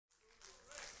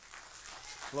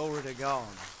Glory to God.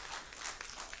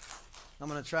 I'm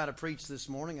going to try to preach this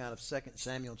morning out of 2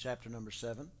 Samuel chapter number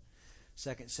 7.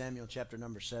 2 Samuel chapter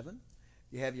number 7.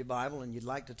 If you have your Bible and you'd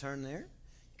like to turn there,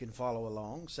 you can follow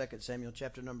along. 2 Samuel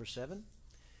chapter number 7.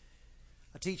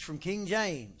 I teach from King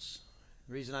James.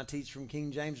 The reason I teach from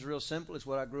King James is real simple. It's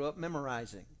what I grew up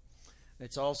memorizing.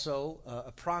 It's also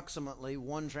approximately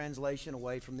one translation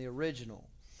away from the original.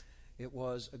 It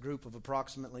was a group of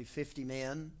approximately 50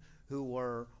 men who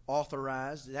were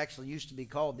authorized. It actually used to be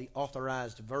called the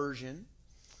Authorized Version.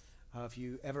 If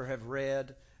you ever have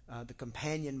read the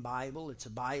Companion Bible, it's a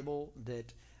Bible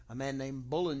that a man named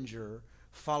Bullinger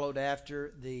followed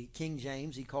after the King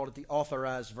James. He called it the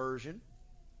Authorized Version.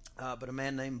 But a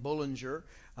man named Bullinger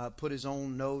put his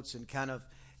own notes and kind of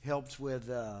helped with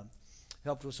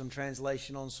some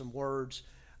translation on some words.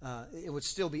 It would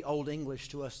still be Old English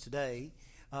to us today.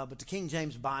 But the King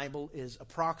James Bible is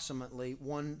approximately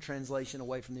one translation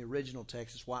away from the original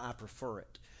text. That's why I prefer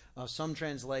it. Some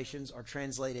translations are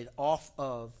translated off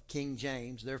of King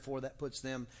James. Therefore, that puts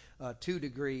them 2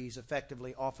 degrees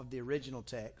effectively off of the original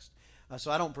text.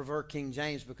 So I don't prefer King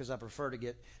James because I prefer to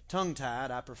get tongue-tied.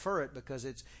 I prefer it because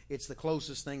it's the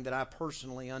closest thing that I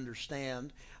personally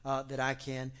understand that I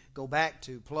can go back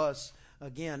to. Plus,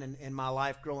 again, in my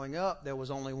life growing up, there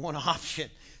was only one option,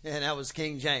 and that was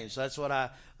King James. So that's what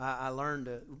I learned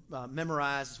to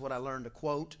memorize. It's what I learned to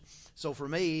quote. So for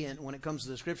me, and when it comes to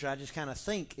the Scripture, I just kind of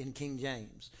think in King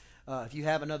James. If you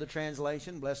have another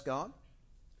translation, bless God,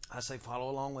 I say follow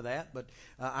along with that, but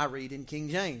I read in King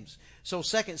James. So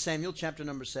 2 Samuel chapter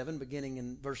number 7, beginning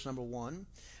in verse number 1,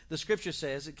 the Scripture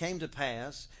says, "It came to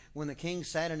pass, when the king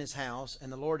sat in his house,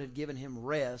 and the Lord had given him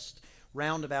rest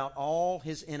round about all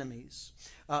his enemies."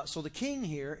 So the king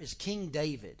here is King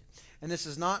David. And this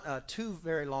is not too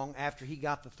very long after he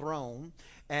got the throne.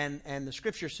 And the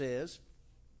Scripture says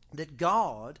that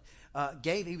God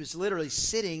he was literally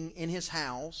sitting in his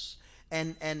house.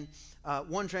 And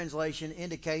one translation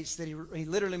indicates that he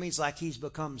literally means like he's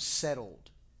become settled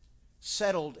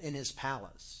in his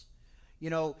palace. You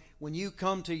know, when you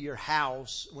come to your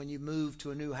house, when you move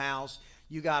to a new house,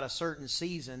 you got a certain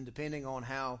season, depending on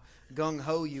how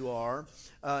gung-ho you are.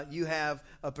 You have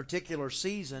a particular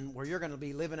season where you're going to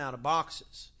be living out of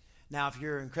boxes. Now, if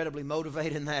you're incredibly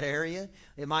motivated in that area,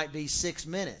 it might be 6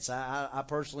 minutes. I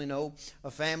personally know a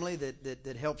family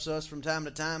that helps us from time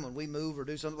to time when we move or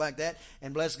do something like that.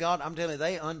 And bless God, I'm telling you,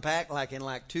 they unpack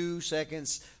in 2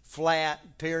 seconds,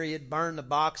 flat, period, burn the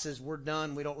boxes, we're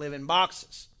done, we don't live in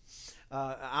boxes.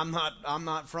 I'm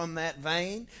not from that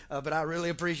vein, but I really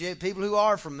appreciate people who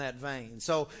are from that vein.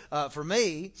 So for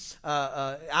me,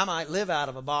 I might live out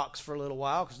of a box for a little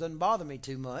while because it doesn't bother me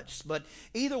too much. But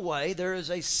either way, there is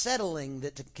a settling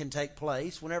that can take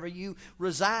place whenever you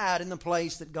reside in the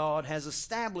place that God has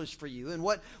established for you. And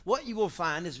what you will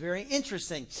find is very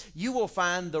interesting. You will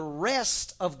find the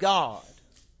rest of God.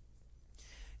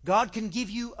 God can give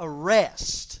you a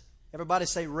rest. Everybody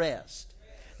say rest.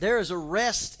 There is a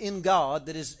rest in God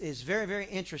that is very, very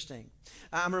interesting.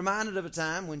 I'm reminded of a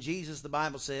time when Jesus, the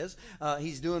Bible says,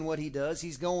 he's doing what he does.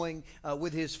 He's going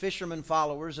with his fishermen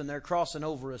followers, and they're crossing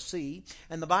over a sea.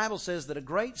 And the Bible says that a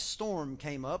great storm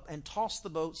came up and tossed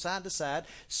the boat side to side,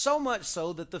 so much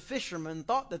so that the fishermen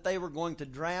thought that they were going to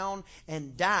drown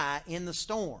and die in the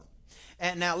storm.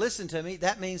 And now listen to me,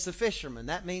 that means the fishermen.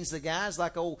 That means the guys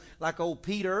like old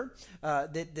Peter,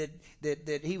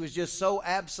 that he was just so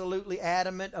absolutely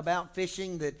adamant about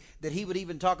fishing that he would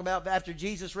even talk about after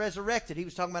Jesus resurrected. He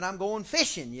was talking about, I'm going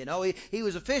fishing. You know, he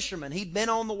was a fisherman. He'd been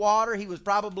on the water. He was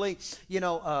probably,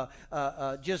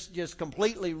 just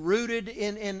completely rooted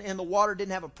in the water.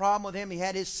 Didn't have a problem with him. He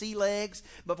had his sea legs.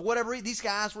 But for whatever reason, these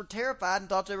guys were terrified and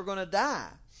thought they were going to die.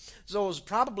 So it was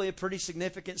probably a pretty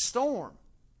significant storm.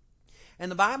 And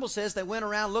the Bible says they went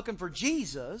around looking for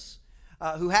Jesus,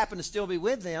 who happened to still be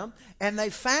with them, and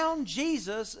they found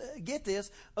Jesus, get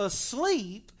this,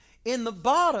 asleep in the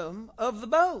bottom of the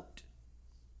boat.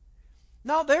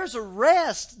 Now, there's a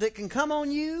rest that can come on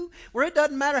you where it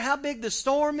doesn't matter how big the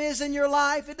storm is in your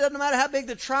life. It doesn't matter how big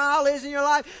the trial is in your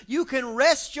life. You can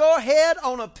rest your head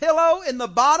on a pillow in the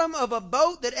bottom of a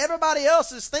boat that everybody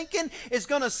else is thinking is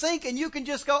going to sink, and you can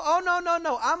just go, oh,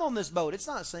 no, I'm on this boat. It's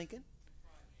not sinking.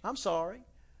 I'm sorry.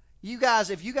 You guys,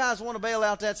 if you guys want to bail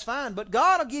out, that's fine. But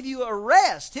God will give you a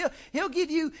rest.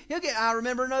 I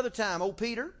remember another time, old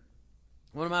Peter,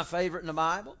 one of my favorite in the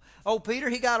Bible. Old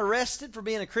Peter, he got arrested for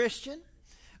being a Christian.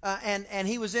 and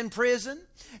he was in prison.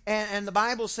 And the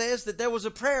Bible says that there was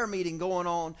a prayer meeting going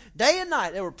on day and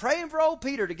night. They were praying for old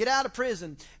Peter to get out of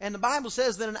prison. And the Bible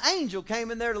says that an angel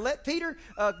came in there to let Peter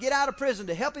get out of prison,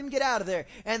 to help him get out of there.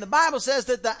 And the Bible says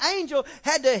that the angel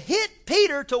had to hit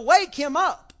Peter to wake him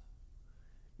up.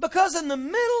 Because in the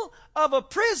middle of a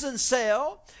prison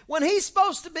cell, when he's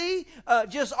supposed to be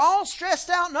just all stressed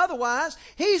out and otherwise,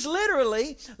 he's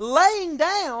literally laying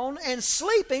down and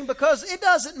sleeping, because it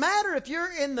doesn't matter if you're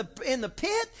in the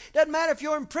pit, doesn't matter if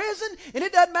you're in prison, and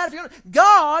it doesn't matter if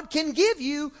God can give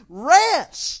you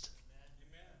rest.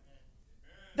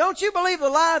 Don't you believe the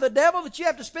lie of the devil that you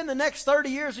have to spend the next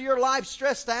 30 years of your life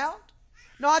stressed out?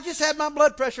 No, I just had my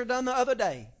blood pressure done the other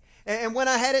day. And when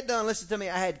I had it done, listen to me,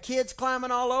 I had kids climbing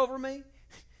all over me.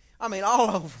 I mean, all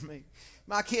over me.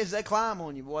 My kids, they climb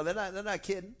on you, boy. They're not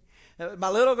kidding. My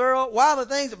little girl, while the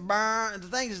thing's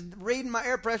reading my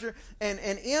air pressure, and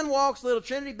in walks little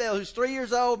Trinity Bell, who's 3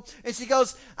 years old, and she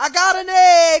goes, I got an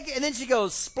egg, and then she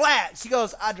goes, splat. She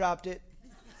goes, I dropped it.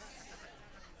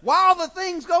 While the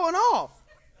thing's going off.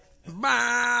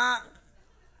 My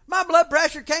blood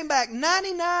pressure came back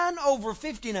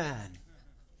 99/59.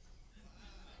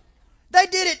 They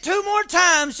did it 2 more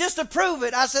times just to prove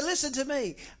it. I said, listen to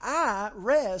me. I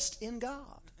rest in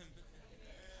God.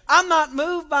 I'm not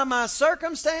moved by my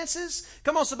circumstances.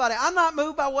 Come on, somebody. I'm not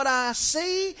moved by what I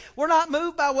see. We're not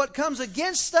moved by what comes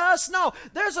against us. No,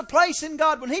 there's a place in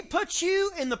God. When He puts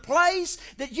you in the place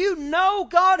that you know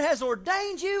God has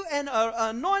ordained you and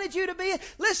anointed you to be in,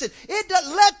 listen,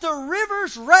 let the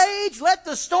rivers rage, let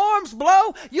the storms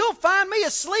blow. You'll find me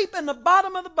asleep in the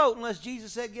bottom of the boat unless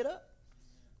Jesus said, get up.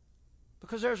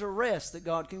 Because there's a rest that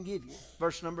God can give you.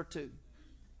 Verse number 2.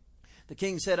 The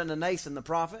king said unto Nathan the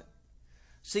prophet,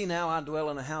 see now, I dwell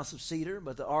in a house of cedar,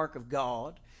 but the ark of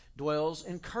God dwells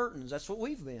in curtains. That's what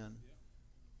we've been.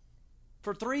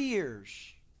 For 3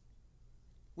 years,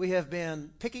 we have been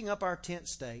picking up our tent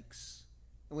stakes,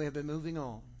 and we have been moving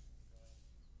on.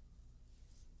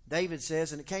 David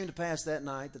says, and it came to pass that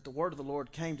night that the word of the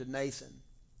Lord came to Nathan.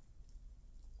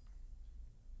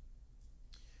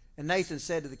 And Nathan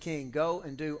said to the king, go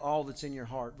and do all that's in your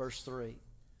heart. Verse 3.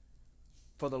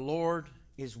 For the Lord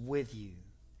is with you.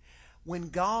 When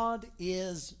God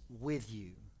is with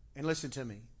you, and listen to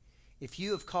me, if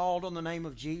you have called on the name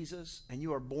of Jesus and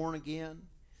you are born again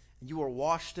and you are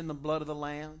washed in the blood of the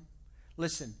Lamb,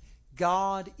 listen,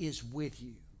 God is with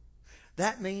you.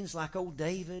 That means like old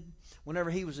David, whenever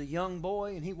he was a young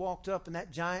boy and he walked up and that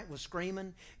giant was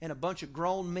screaming and a bunch of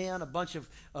grown men, a bunch of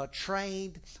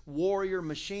trained warrior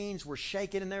machines were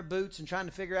shaking in their boots and trying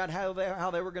to figure out how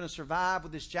they were going to survive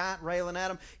with this giant railing at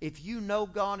them. If you know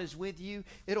God is with you,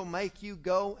 it'll make you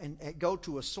go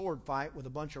to a sword fight with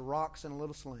a bunch of rocks and a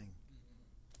little sling.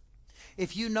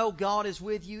 If you know God is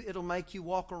with you, it'll make you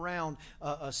walk around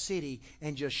a city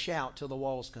and just shout till the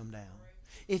walls come down.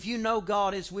 If you know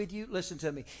God is with you, listen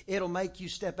to me, it'll make you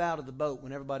step out of the boat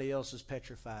when everybody else is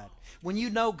petrified. When you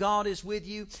know God is with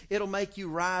you, it'll make you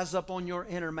rise up on your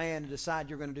inner man and decide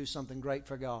you're going to do something great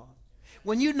for God.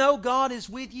 When you know God is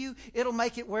with you, it'll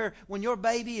make it where when your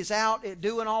baby is out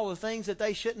doing all the things that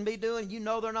they shouldn't be doing, you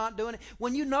know they're not doing it.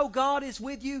 When you know God is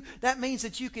with you, that means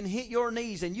that you can hit your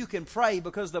knees and you can pray,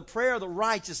 because the prayer of the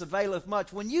righteous availeth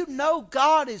much. When you know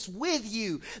God is with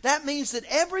you, that means that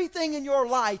everything in your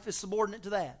life is subordinate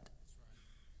to that.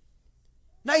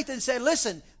 Nathan said,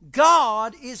 listen,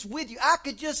 God is with you. I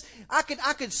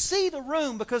could see the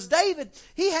room, because David,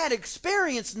 he had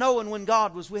experience knowing when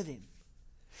God was with him.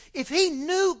 If he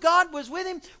knew God was with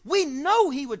him, we know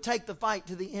he would take the fight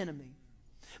to the enemy.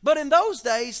 But in those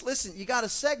days, listen, you got to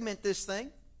segment this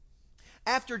thing.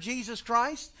 After Jesus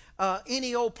Christ,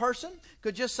 any old person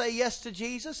could just say yes to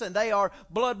Jesus, and they are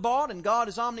blood-bought, and God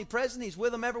is omnipresent. He's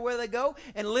with them everywhere they go.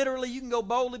 And literally, you can go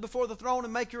boldly before the throne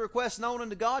and make your request known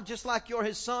unto God, just like you're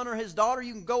His son or His daughter.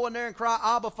 You can go in there and cry,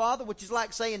 Abba, Father, which is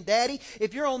like saying, Daddy.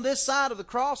 If you're on this side of the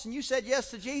cross and you said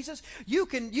yes to Jesus, you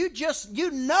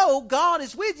know God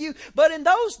is with you. But in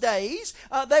those days,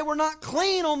 they were not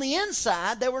clean on the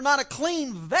inside. They were not a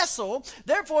clean vessel.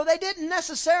 Therefore, they didn't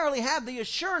necessarily have the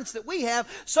assurance that we have.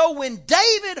 So when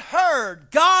David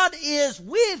heard, God is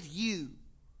with you,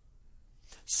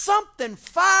 something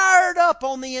fired up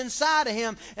on the inside of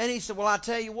him, and he said, well, I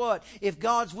tell you what, if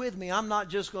God's with me, I'm not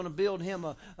just going to build him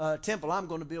a temple. I'm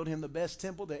going to build him the best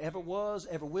temple that ever was,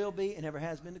 ever will be, and ever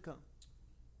has been to come.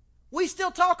 We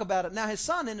still talk about it. Now, his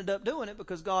son ended up doing it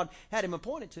because God had him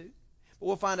appointed to, but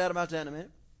we'll find out about that in a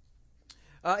minute.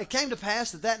 It came to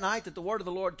pass that night that the word of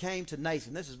the Lord came to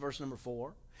Nathan. This is verse number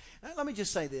 4. Now, let me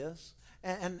just say this.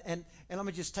 And let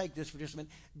me just take this for just a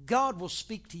minute. God will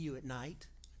speak to you at night.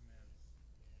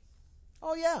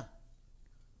 Oh, yeah.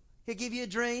 He'll give you a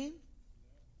dream.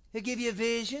 He'll give you a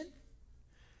vision.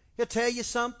 He'll tell you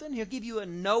something. He'll give you a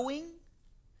knowing.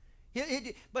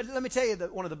 But let me tell you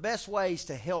that one of the best ways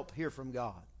to help hear from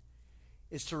God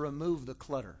is to remove the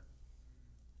clutter.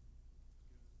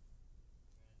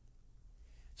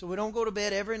 So we don't go to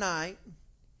bed every night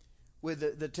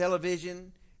with the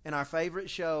television and our favorite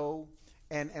show,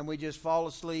 and we just fall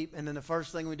asleep, and then the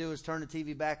first thing we do is turn the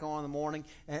TV back on in the morning,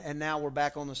 and now we're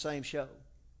back on the same show.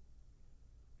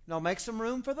 No, make some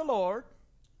room for the Lord,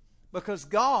 because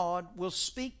God will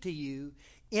speak to you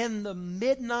in the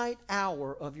midnight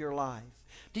hour of your life.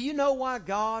 Do you know why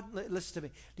God, listen to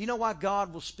me, do you know why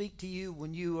God will speak to you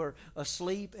when you are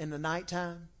asleep in the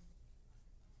nighttime?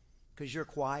 Because you're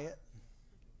quiet.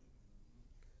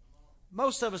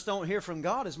 Most of us don't hear from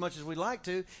God as much as we'd like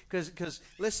to because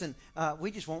listen, we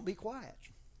just won't be quiet.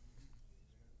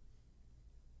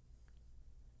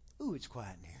 Ooh, it's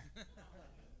quiet in here.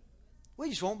 We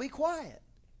just won't be quiet.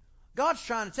 God's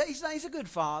trying to tell you, He's a good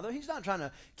Father. He's not trying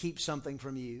to keep something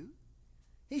from you.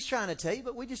 He's trying to tell you,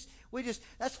 but we just,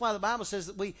 that's why the Bible says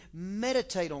that we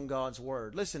meditate on God's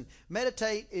Word. Listen,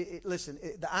 meditate,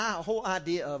 the whole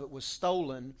idea of it was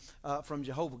stolen from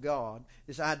Jehovah God,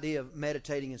 this idea of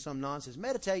meditating in some nonsense.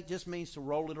 Meditate just means to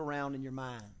roll it around in your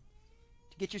mind,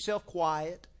 to get yourself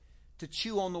quiet, to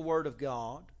chew on the Word of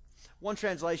God. One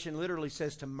translation literally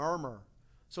says to murmur.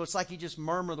 So it's like you just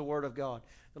murmur the Word of God.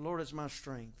 The Lord is my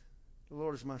strength. The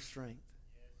Lord is my strength.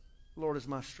 The Lord is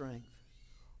my strength.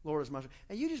 Lord is my strength.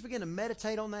 And you just begin to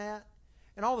meditate on that.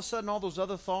 And all of a sudden, all those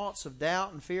other thoughts of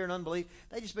doubt and fear and unbelief,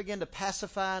 they just begin to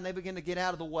pacify and they begin to get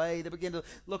out of the way. They begin to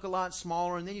look a lot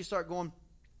smaller. And then you start going,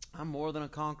 I'm more than a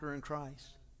conqueror in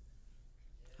Christ.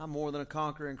 I'm more than a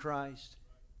conqueror in Christ.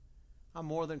 I'm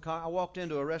more than I walked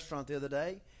into a restaurant the other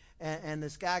day, and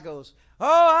this guy goes, oh,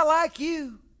 I like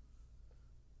you.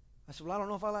 I said, well, I don't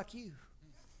know if I like you.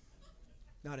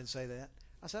 No, I didn't say that.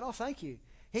 I said, oh, thank you.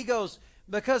 He goes,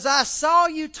 because I saw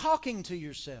you talking to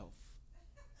yourself.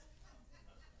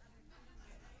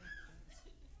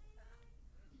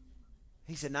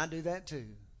 He said, and I do that too.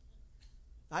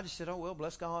 I just said, oh, well,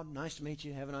 bless God. Nice to meet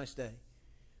you. Have a nice day.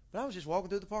 But I was just walking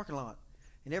through the parking lot.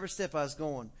 And every step I was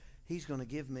going, He's going to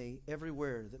give me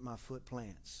everywhere that my foot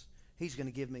plants. He's going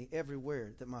to give me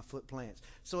everywhere that my foot plants.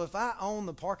 So if I own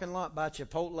the parking lot by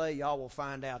Chipotle, y'all will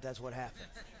find out that's what happened.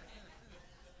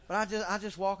 But I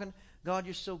just walking. God,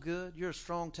 you're so good. You're a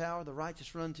strong tower. The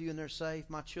righteous run to you and they're safe.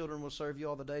 My children will serve you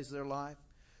all the days of their life.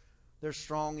 They're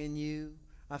strong in you.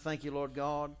 I thank you, Lord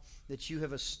God, that you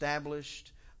have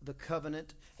established the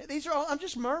covenant. These are all, I'm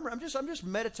just murmuring. I'm just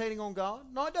meditating on God.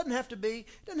 No, it doesn't have to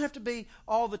be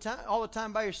all the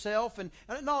time by yourself. And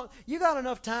no, you got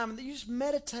enough time that you just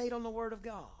meditate on the Word of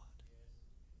God.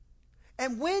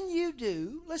 And when you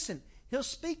do, listen, He'll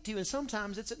speak to you, and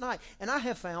sometimes it's at night. And I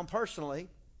have found personally,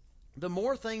 the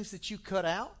more things that you cut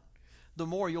out, the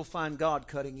more you'll find God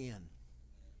cutting in.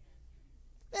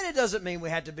 And it doesn't mean we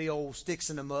have to be old sticks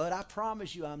in the mud. I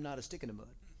promise you I'm not a stick in the mud.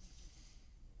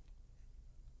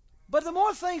 But the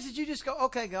more things that you just go,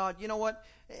 okay, God, you know what?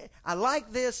 I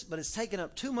like this, but it's taking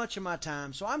up too much of my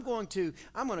time. So I'm going to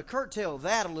curtail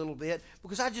that a little bit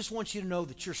because I just want you to know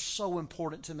that you're so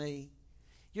important to me.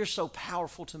 You're so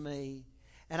powerful to me.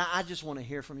 And I just want to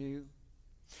hear from you.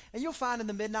 And you'll find in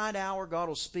the midnight hour, God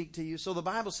will speak to you. So the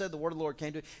Bible said the word of the Lord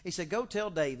came to him. He said, go tell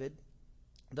David,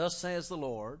 thus says the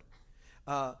Lord,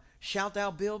 shalt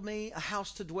thou build me a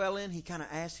house to dwell in? He kind of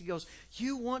asked, he goes,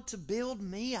 you want to build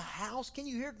me a house? Can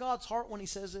you hear God's heart when he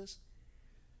says this?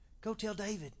 Go tell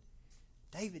David,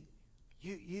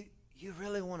 you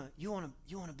really want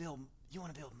to build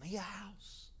me a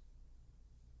house?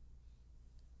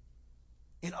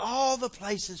 In all the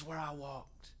places where I walked,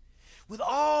 with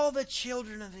all the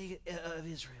children of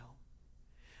Israel,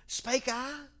 spake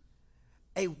I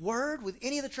a word with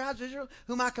any of the tribes of Israel,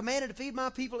 whom I commanded to feed my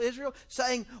people Israel,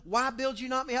 saying, why build you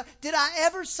not me a house? Did I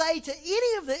ever say to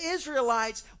any of the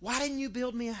Israelites, why didn't you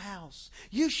build me a house?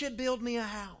 You should build me a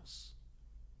house.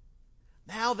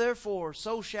 Now therefore,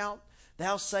 so shalt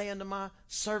thou say unto my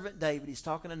servant David, he's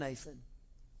talking to Nathan,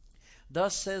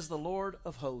 thus says the Lord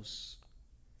of hosts,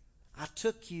 I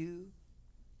took you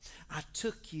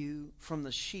from the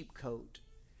sheepcote,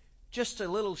 just a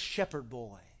little shepherd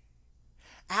boy,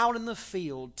 out in the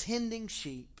field tending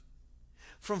sheep,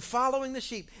 from following the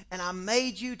sheep, and I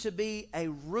made you to be a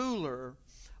ruler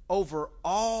over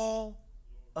all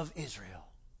of Israel.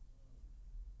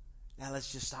 Now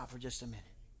let's just stop for just a minute.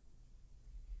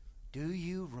 Do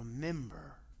you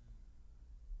remember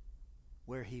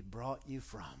where he brought you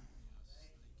from?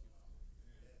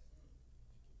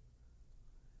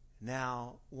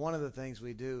 Now, one of the things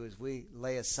we do is we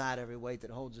lay aside every weight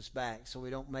that holds us back so we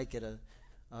don't make it a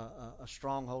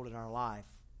stronghold in our life.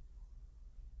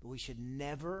 But we should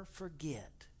never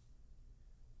forget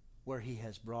where He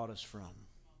has brought us from.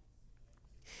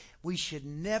 We should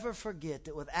never forget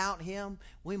that without Him,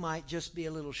 we might just be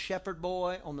a little shepherd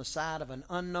boy on the side of an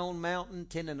unknown mountain,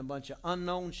 tending a bunch of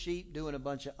unknown sheep, doing a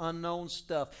bunch of unknown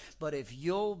stuff. But if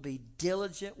you'll be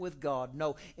diligent with God,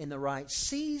 know in the right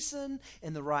season,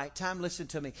 in the right time, listen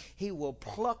to me, He will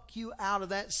pluck you out of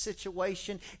that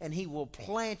situation and He will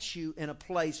plant you in a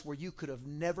place where you could have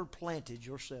never planted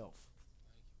yourself.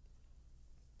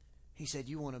 He said,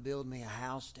 you want to build me a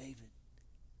house, David?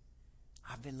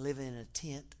 I've been living in a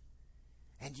tent.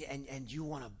 And you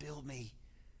want to build me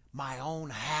my own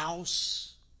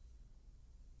house?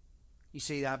 You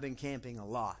see, I've been camping a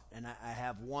lot. And I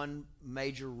have one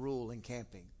major rule in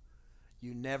camping.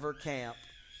 You never camp.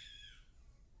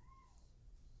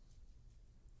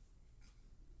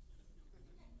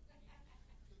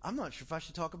 I'm not sure if I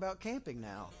should talk about camping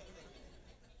now.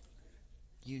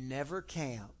 You never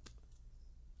camp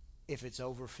if it's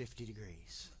over 50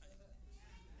 degrees.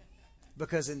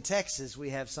 Because in Texas, we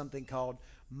have something called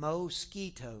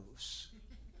mosquitoes.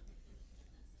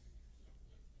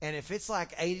 And if it's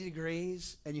like 80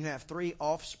 degrees and you have 3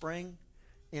 offspring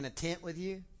in a tent with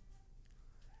you,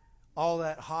 all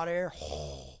that hot air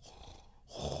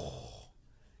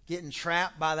getting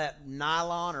trapped by that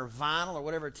nylon or vinyl or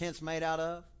whatever a tent's made out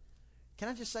of. Can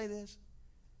I just say this?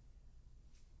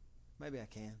 Maybe I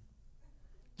can.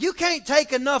 You can't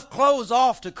take enough clothes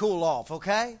off to cool off,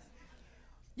 okay?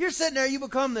 You're sitting there, you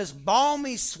become this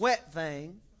balmy sweat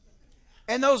thing.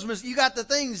 And you got the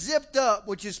thing zipped up,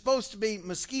 which is supposed to be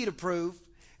mosquito proof.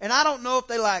 And I don't know if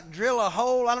they drill a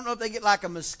hole. I don't know if they get like a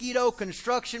mosquito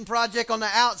construction project on the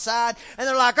outside. And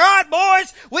they're like, all right,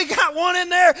 boys, we got one in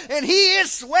there and he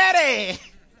is sweaty.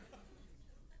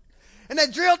 And they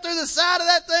drill through the side of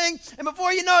that thing. And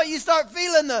before you know it, you start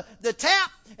feeling the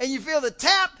tap. And you feel the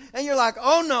tap. And you're like,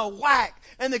 oh no, whack.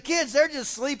 And the kids, they're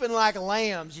just sleeping like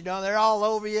lambs. You know, they're all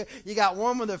over you. You got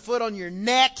one with a foot on your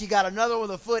neck. You got another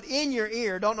with a foot in your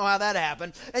ear. Don't know how that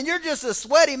happened. And you're just a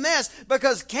sweaty mess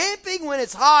because camping when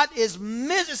it's hot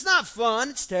it's not fun.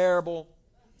 It's terrible.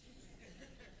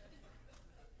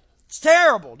 It's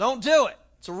terrible. Don't do it.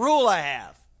 It's a rule I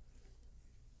have.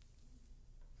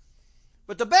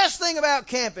 But the best thing about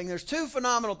camping, there's 2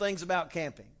 phenomenal things about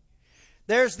camping.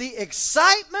 There's the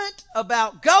excitement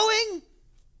about going,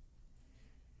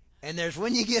 and there's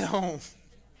when you get home.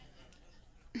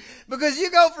 Because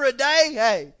you go for a day,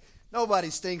 hey, nobody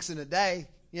stinks in a day,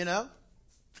 you know.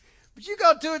 But you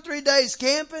go 2 or 3 days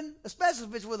camping, especially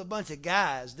if it's with a bunch of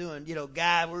guys doing, we're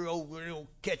going to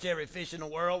catch every fish in the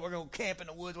world. We're going to camp in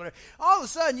the woods, whatever. All of a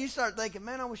sudden you start thinking,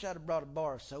 man, I wish I'd have brought a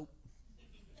bar of soap.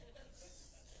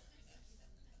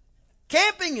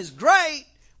 Camping is great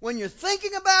when you're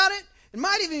thinking about it. It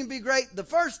might even be great the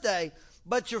first day.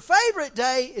 But your favorite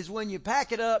day is when you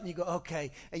pack it up and you go,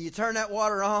 okay, and you turn that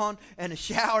water on and a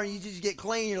shower and you just get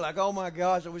clean. You're like, oh my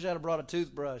gosh, I wish I'd have brought a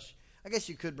toothbrush. I guess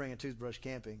you could bring a toothbrush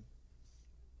camping.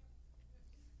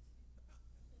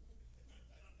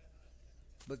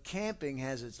 But camping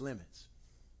has its limits.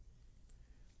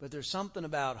 But there's something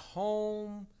about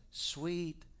home,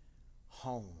 sweet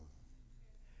home.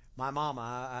 My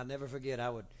mama, I never forget, I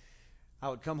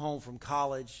would come home from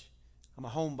college. I'm a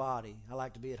homebody. I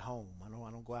like to be at home. I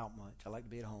don't go out much. I like to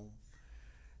be at home.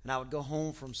 And I would go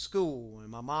home from school, and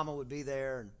my mama would be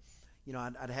there, and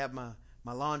I'd have my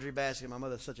laundry basket. My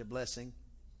mother's such a blessing.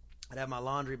 I'd have my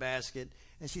laundry basket,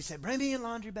 and she said, bring me a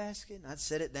laundry basket. And I'd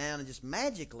set it down, and just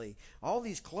magically, all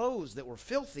these clothes that were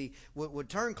filthy would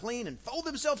turn clean and fold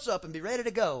themselves up and be ready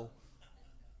to go.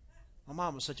 My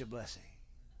mom was such a blessing.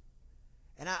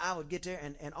 And I would get there,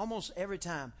 and almost every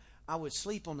time, I would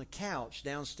sleep on the couch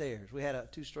downstairs. We had a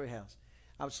 2-story house.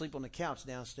 I would sleep on the couch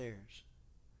downstairs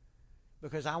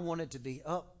because I wanted to be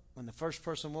up when the first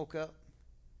person woke up,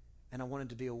 and I wanted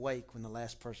to be awake when the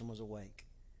last person was awake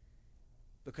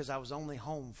because I was only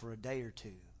home for a day or 2,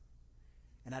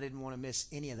 and I didn't want to miss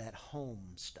any of that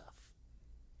home stuff.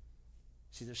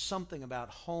 See, there's something about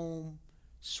home,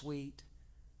 sweet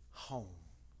home.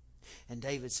 And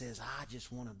David says, I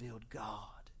just want to build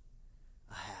God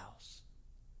a house.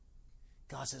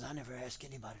 God says, I never asked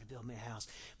anybody to build me a house.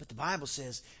 But the Bible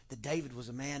says that David was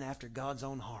a man after God's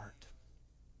own heart.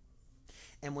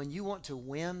 And when you want to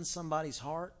win somebody's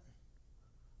heart,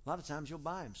 a lot of times you'll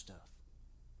buy him stuff.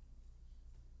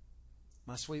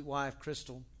 My sweet wife,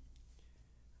 Crystal,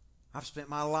 I've spent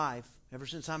my life, ever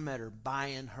since I met her,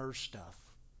 buying her stuff.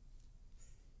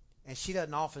 And she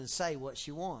doesn't often say what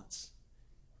she wants.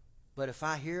 But if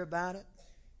I hear about it,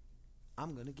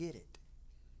 I'm going to get it.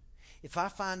 If I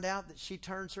find out that she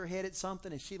turns her head at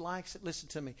something and she likes it, listen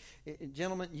to me.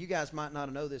 Gentlemen, you guys might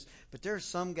not know this, but there's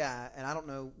some guy, and I don't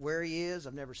know where he is.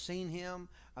 I've never seen him.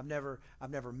 I've never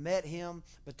met him.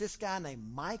 But this guy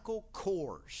named Michael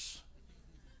Kors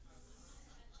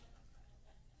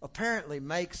apparently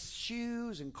makes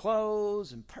shoes and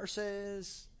clothes and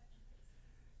purses.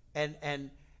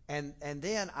 And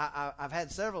then I've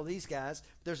had several of these guys.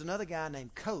 There's another guy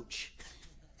named Coach.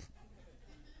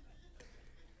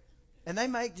 And they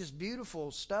make just beautiful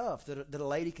stuff that a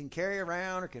lady can carry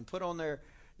around or can put on their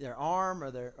arm or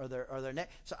their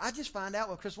neck. So I just find out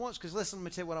what Chris wants, because listen, let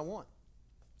me tell you what I want.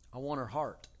 I want her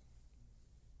heart.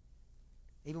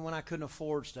 Even when I couldn't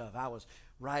afford stuff, I was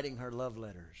writing her love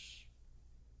letters.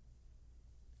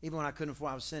 Even when I couldn't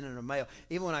afford, I was sending her mail.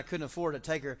 Even when I couldn't afford to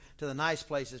take her to the nice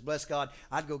places, bless God,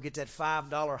 I'd go get that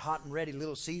 $5 hot and ready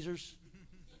Little Caesars.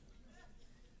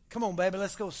 Come on, baby,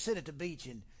 let's go sit at the beach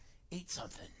and eat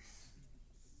something.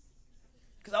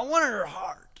 Because I wanted her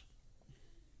heart.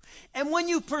 And when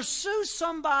you pursue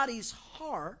somebody's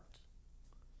heart,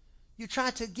 you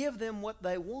try to give them what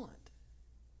they want.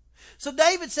 So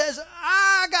David says,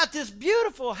 I got this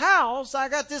beautiful house, I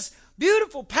got this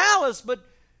beautiful palace, but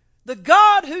the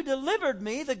God who delivered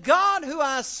me, the God who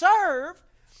I serve,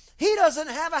 He doesn't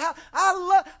have a house.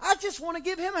 I just want to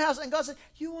give Him a house. And God said,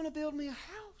 you want to build me a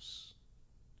house?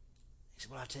 He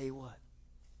said, well, I'll tell you what.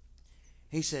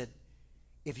 He said,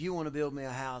 if you want to build me a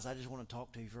house, I just want to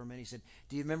talk to you for a minute. He said,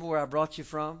 do you remember where I brought you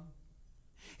from?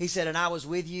 He said, and I was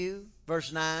with you,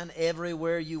 verse 9,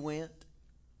 everywhere you went.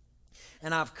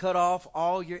 And I've cut off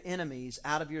all your enemies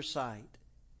out of your sight.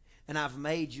 And I've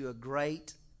made you a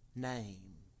great name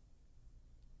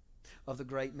of the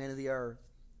great men of the earth.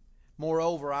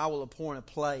 Moreover, I will appoint a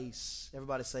place.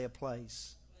 Everybody say a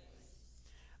place.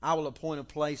 I will appoint a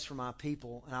place for my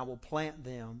people, and I will plant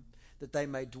them, that they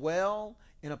may dwell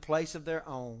in a place of their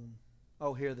own.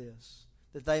 Oh, hear this.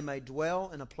 That they may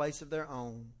dwell in a place of their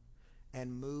own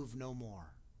and move no more.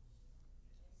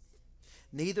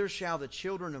 Neither shall the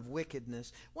children of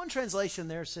wickedness. One translation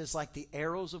there says like the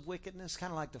arrows of wickedness,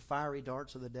 kind of like the fiery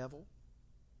darts of the devil.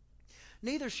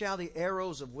 Neither shall the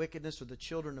arrows of wickedness or the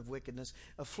children of wickedness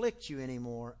afflict you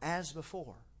anymore as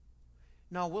before.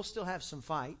 No, we'll still have some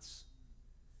fights.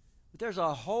 But there's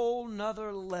a whole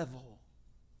nother level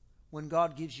when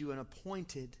God gives you an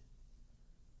appointed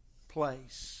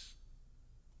place.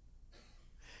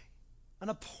 An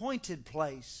appointed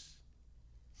place.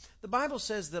 The Bible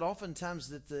says that oftentimes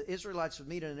that the Israelites would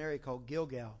meet in an area called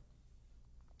Gilgal.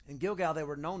 In Gilgal, they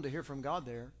were known to hear from God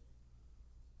there.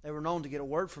 They were known to get a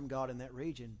word from God in that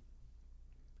region.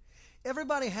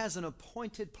 Everybody has an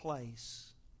appointed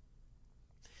place.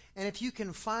 And if you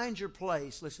can find your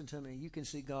place, listen to me, you can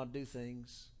see God do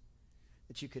things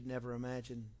that you could never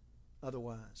imagine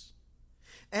otherwise.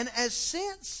 And as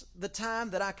since the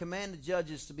time that I commanded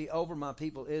judges to be over my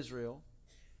people Israel,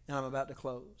 and I'm about to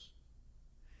close,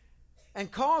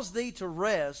 and cause thee to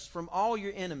rest from all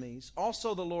your enemies,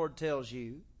 also the Lord tells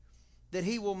you that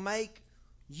He will make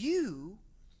you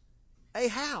a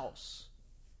house.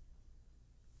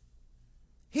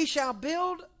 He shall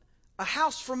build a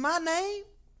house for my name,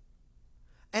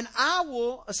 and I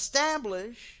will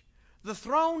establish the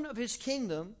throne of His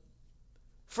kingdom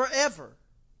forever.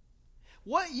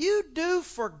 What you do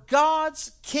for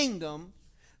God's kingdom,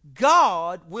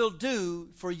 God will do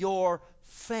for your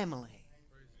family.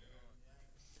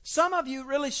 Some of you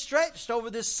really stretched over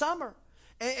this summer.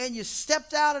 And you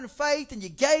stepped out in faith, and you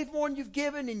gave more than you've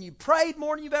given, and you prayed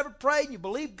more than you've ever prayed, and you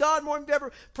believed God more than you've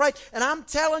ever prayed. And I'm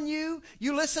telling you,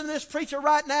 you listen to this preacher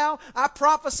right now, I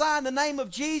prophesy in the name of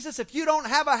Jesus, if you don't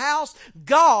have a house,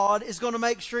 God is going to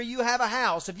make sure you have a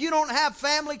house. If you don't have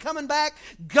family coming back,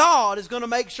 God is going to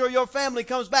make sure your family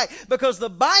comes back. Because the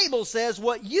Bible says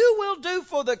what you will do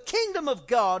for the kingdom of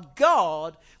God,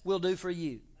 God will do for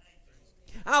you.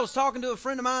 I was talking to a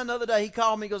friend of mine the other day. He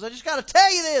called me. He goes, I just got to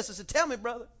tell you this. I said, tell me,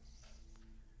 brother.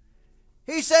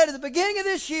 He said, at the beginning of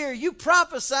this year, you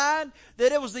prophesied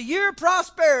that it was the year of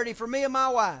prosperity for me and my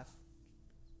wife.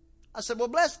 I said, well,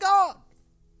 bless God.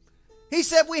 He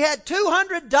said, we had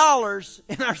 $200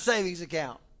 in our savings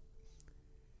account.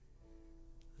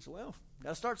 I said, well,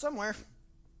 got to start somewhere.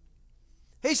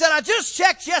 He said, I just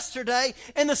checked yesterday.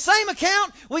 In the same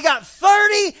account, we got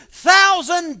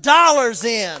 $30,000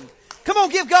 in. Come on,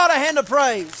 give God a hand of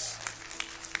praise.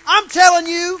 I'm telling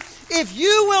you, if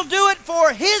you will do it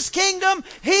for His kingdom,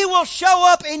 He will show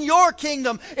up in your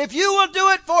kingdom. If you will do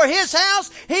it for His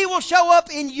house, He will show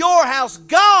up in your house.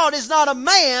 God is not a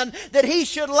man that He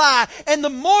should lie. And the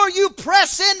more you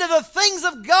press into the things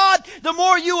of God, the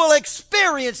more you will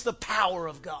experience the power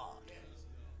of God.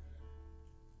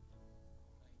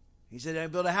 He said, I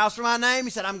build a house for my name.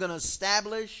 He said, I'm going to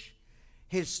establish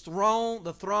his throne,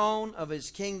 the throne of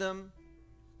his kingdom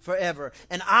forever.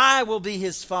 And I will be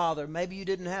his father. Maybe you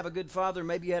didn't have a good father.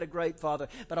 Maybe you had a great father.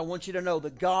 But I want you to know the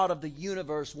God of the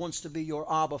universe wants to be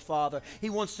your Abba Father. He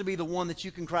wants to be the one that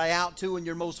you can cry out to in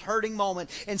your most hurting moment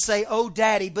and say, oh,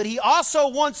 Daddy. But he also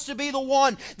wants to be the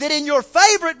one that in your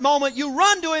favorite moment you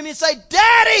run to him and say,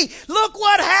 Daddy, look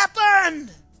what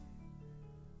happened.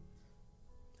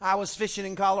 I was fishing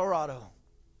in Colorado.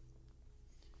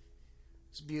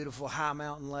 It's a beautiful high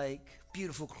mountain lake,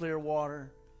 beautiful clear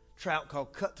water. Trout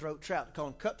called cutthroat. Trout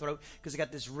called cutthroat because they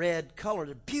got this red color.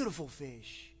 They're beautiful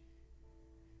fish.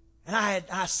 And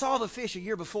I saw the fish a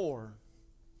year before.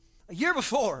 A year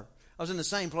before, I was in the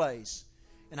same place.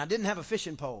 And I didn't have a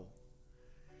fishing pole.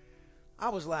 I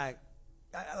was like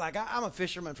I'm a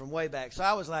fisherman from way back. So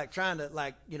I was like trying to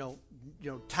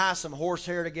tie some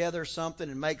horsehair together or something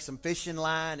and make some fishing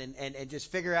line and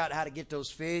just figure out how to get those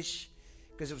fish.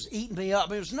 Because it was eating me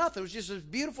up. It was nothing. It was just this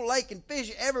beautiful lake and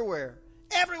fish everywhere.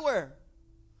 Everywhere.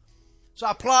 So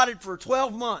I plotted for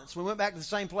 12 months. We went back to the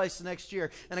same place the next year.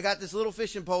 And I got this little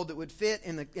fishing pole that would fit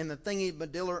in the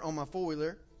thingy-madiller on my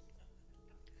four-wheeler.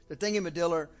 The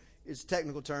thingy-madiller is a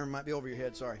technical term. Might be over your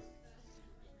head. Sorry.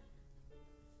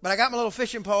 But I got my little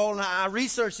fishing pole, and I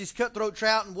researched these cutthroat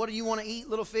trout, and what do you want to eat,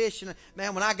 little fish? And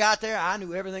man, when I got there, I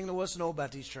knew everything there was to know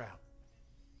about these trout.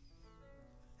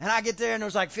 And I get there, and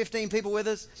there's like 15 people with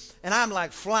us, and I'm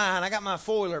like flying. I got my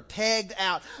four-wheeler pegged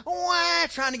out,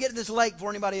 trying to get to this lake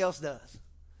before anybody else does.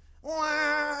 I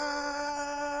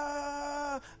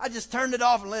just turned it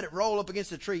off and let it roll up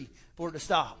against a tree for it to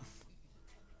stop.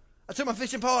 I took my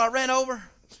fishing pole, I ran over,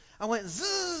 I went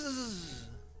zzz.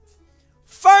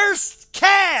 First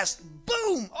cast,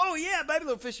 boom. Oh yeah, baby,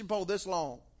 little fishing pole this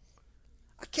long.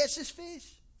 I catch this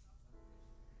fish.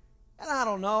 And I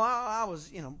don't know, I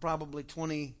was, probably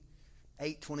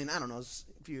 28, 29, I don't know, it was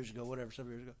a few years ago, whatever,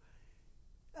 several years ago.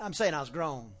 I'm saying I was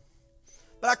grown.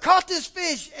 But I caught this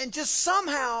fish, and just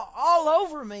somehow, all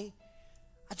over me,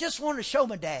 I just wanted to show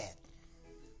my dad.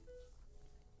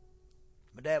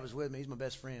 My dad was with me, he's my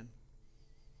best friend.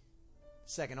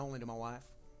 Second only to my wife.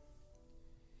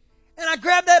 And I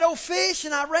grabbed that old fish,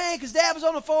 and I ran, because Dad was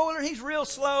on the four-wheeler, and he's real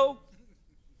slow.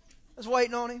 I was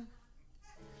waiting on him.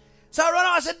 So I run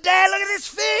on. I said, Dad, look at this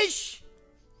fish.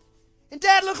 And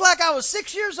Dad looked like I was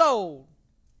 6 years old.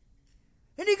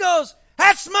 And he goes,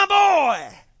 that's my boy.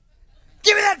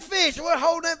 Give me that fish. And we're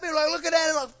holding that fish. Like, look at that.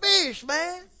 It's like fish,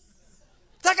 man.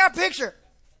 Take our picture.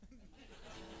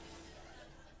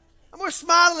 And we're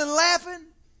smiling and laughing.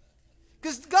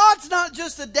 Because God's not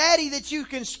just a daddy that you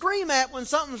can scream at when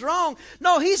something's wrong.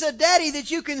 No, he's a daddy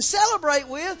that you can celebrate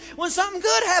with when something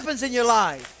good happens in your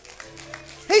life.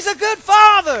 He's a good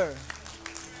father.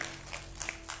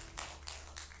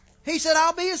 He said,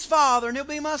 I'll be his father and he'll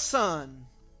be my son.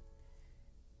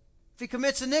 If he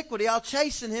commits iniquity, I'll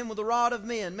chasten him with the rod of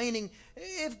men. Meaning,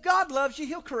 if God loves you,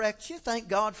 he'll correct you. Thank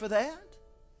God for that.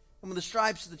 And with the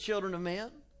stripes of the children of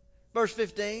men. Verse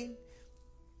 15.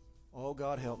 Oh,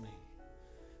 God help me.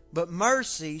 But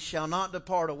mercy shall not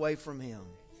depart away from him.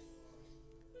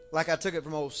 Like I took it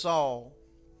from old Saul,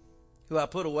 who I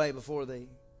put away before thee.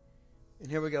 And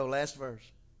here we go, last verse.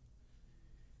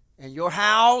 And your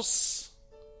house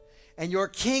and your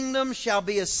kingdom shall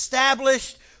be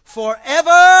established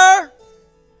forever.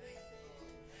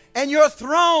 And your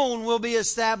throne will be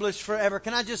established forever.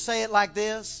 Can I just say it like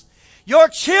this? Your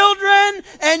children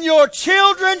and your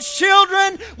children's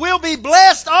children will be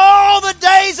blessed all the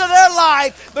days of their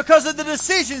life because of the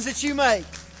decisions that you make.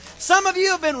 Some of you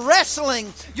have been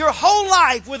wrestling your whole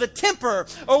life with a temper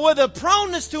or with a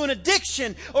proneness to an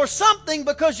addiction or something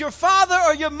because your father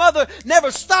or your mother never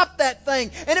stopped that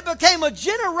thing and it became a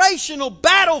generational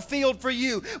battlefield for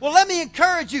you. Well, let me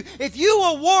encourage you. If you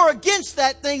will war against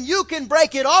that thing, you can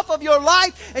break it off of your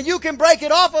life and you can break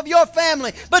it off of your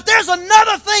family. But there's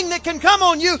another thing that can come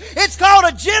on you. It's called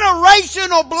a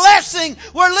generational blessing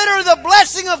where literally the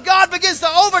blessing of God begins to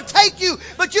overtake you,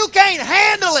 but you can't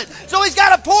handle it. So He's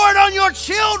got to pour it on your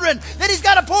children. Then He's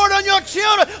got to pour it on your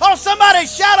children. Oh, somebody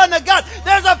shout unto God.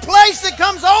 There's a place that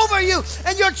comes over you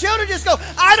and your children just go,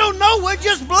 I don't know, we're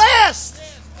just blessed.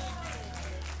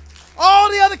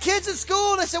 All the other kids at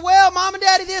school, they say, well, mom and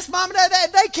daddy this, mom and daddy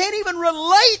that. They can't even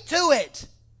relate to it.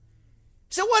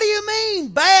 So what do you mean?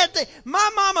 Bad thing. My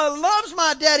mama loves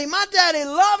my daddy. My daddy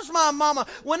loves my mama.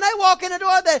 When they walk in the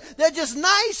door, they're just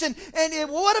nice. And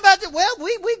what about that? Well,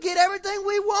 we get everything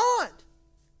we want.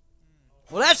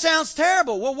 Well, that sounds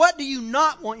terrible. Well, what do you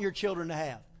not want your children to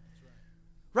have?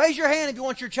 Raise your hand if you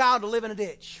want your child to live in a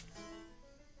ditch.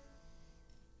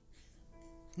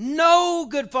 No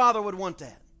good father would want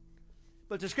that.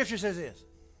 But the Scripture says this.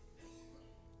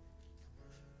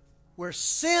 Where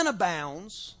sin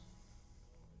abounds,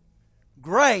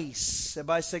 grace,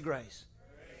 everybody say grace.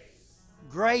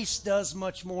 Grace does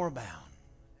much more abound.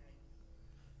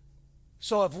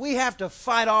 So if we have to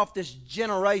fight off this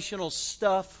generational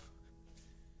stuff,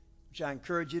 which I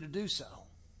encourage you to do so,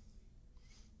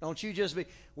 don't you just be,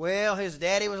 well, his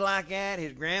daddy was like that,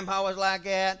 his grandpa was like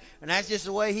that, and that's just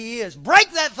the way he is.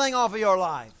 Break that thing off of your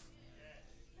life.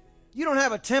 You don't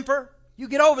have a temper. You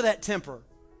get over that temper.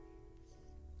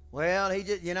 Well, he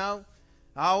just,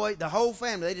 the whole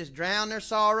family, they just drown their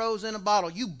sorrows in a bottle.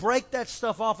 You break that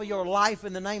stuff off of your life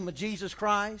in the name of Jesus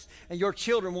Christ, and your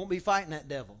children won't be fighting that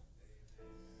devil.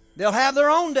 They'll have their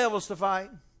own devils to fight.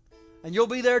 And you'll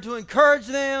be there to encourage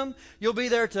them. You'll be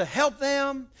there to help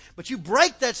them. But you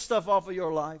break that stuff off of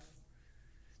your life.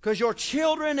 Because your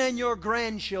children and your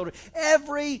grandchildren,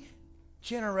 every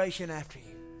generation after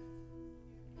you,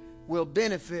 will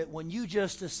benefit when you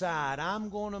just decide, I'm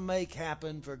going to make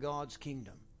happen for God's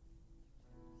kingdom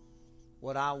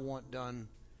what I want done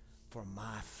for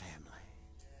my family.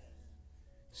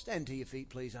 Stand to your feet,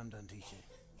 please. I'm done teaching.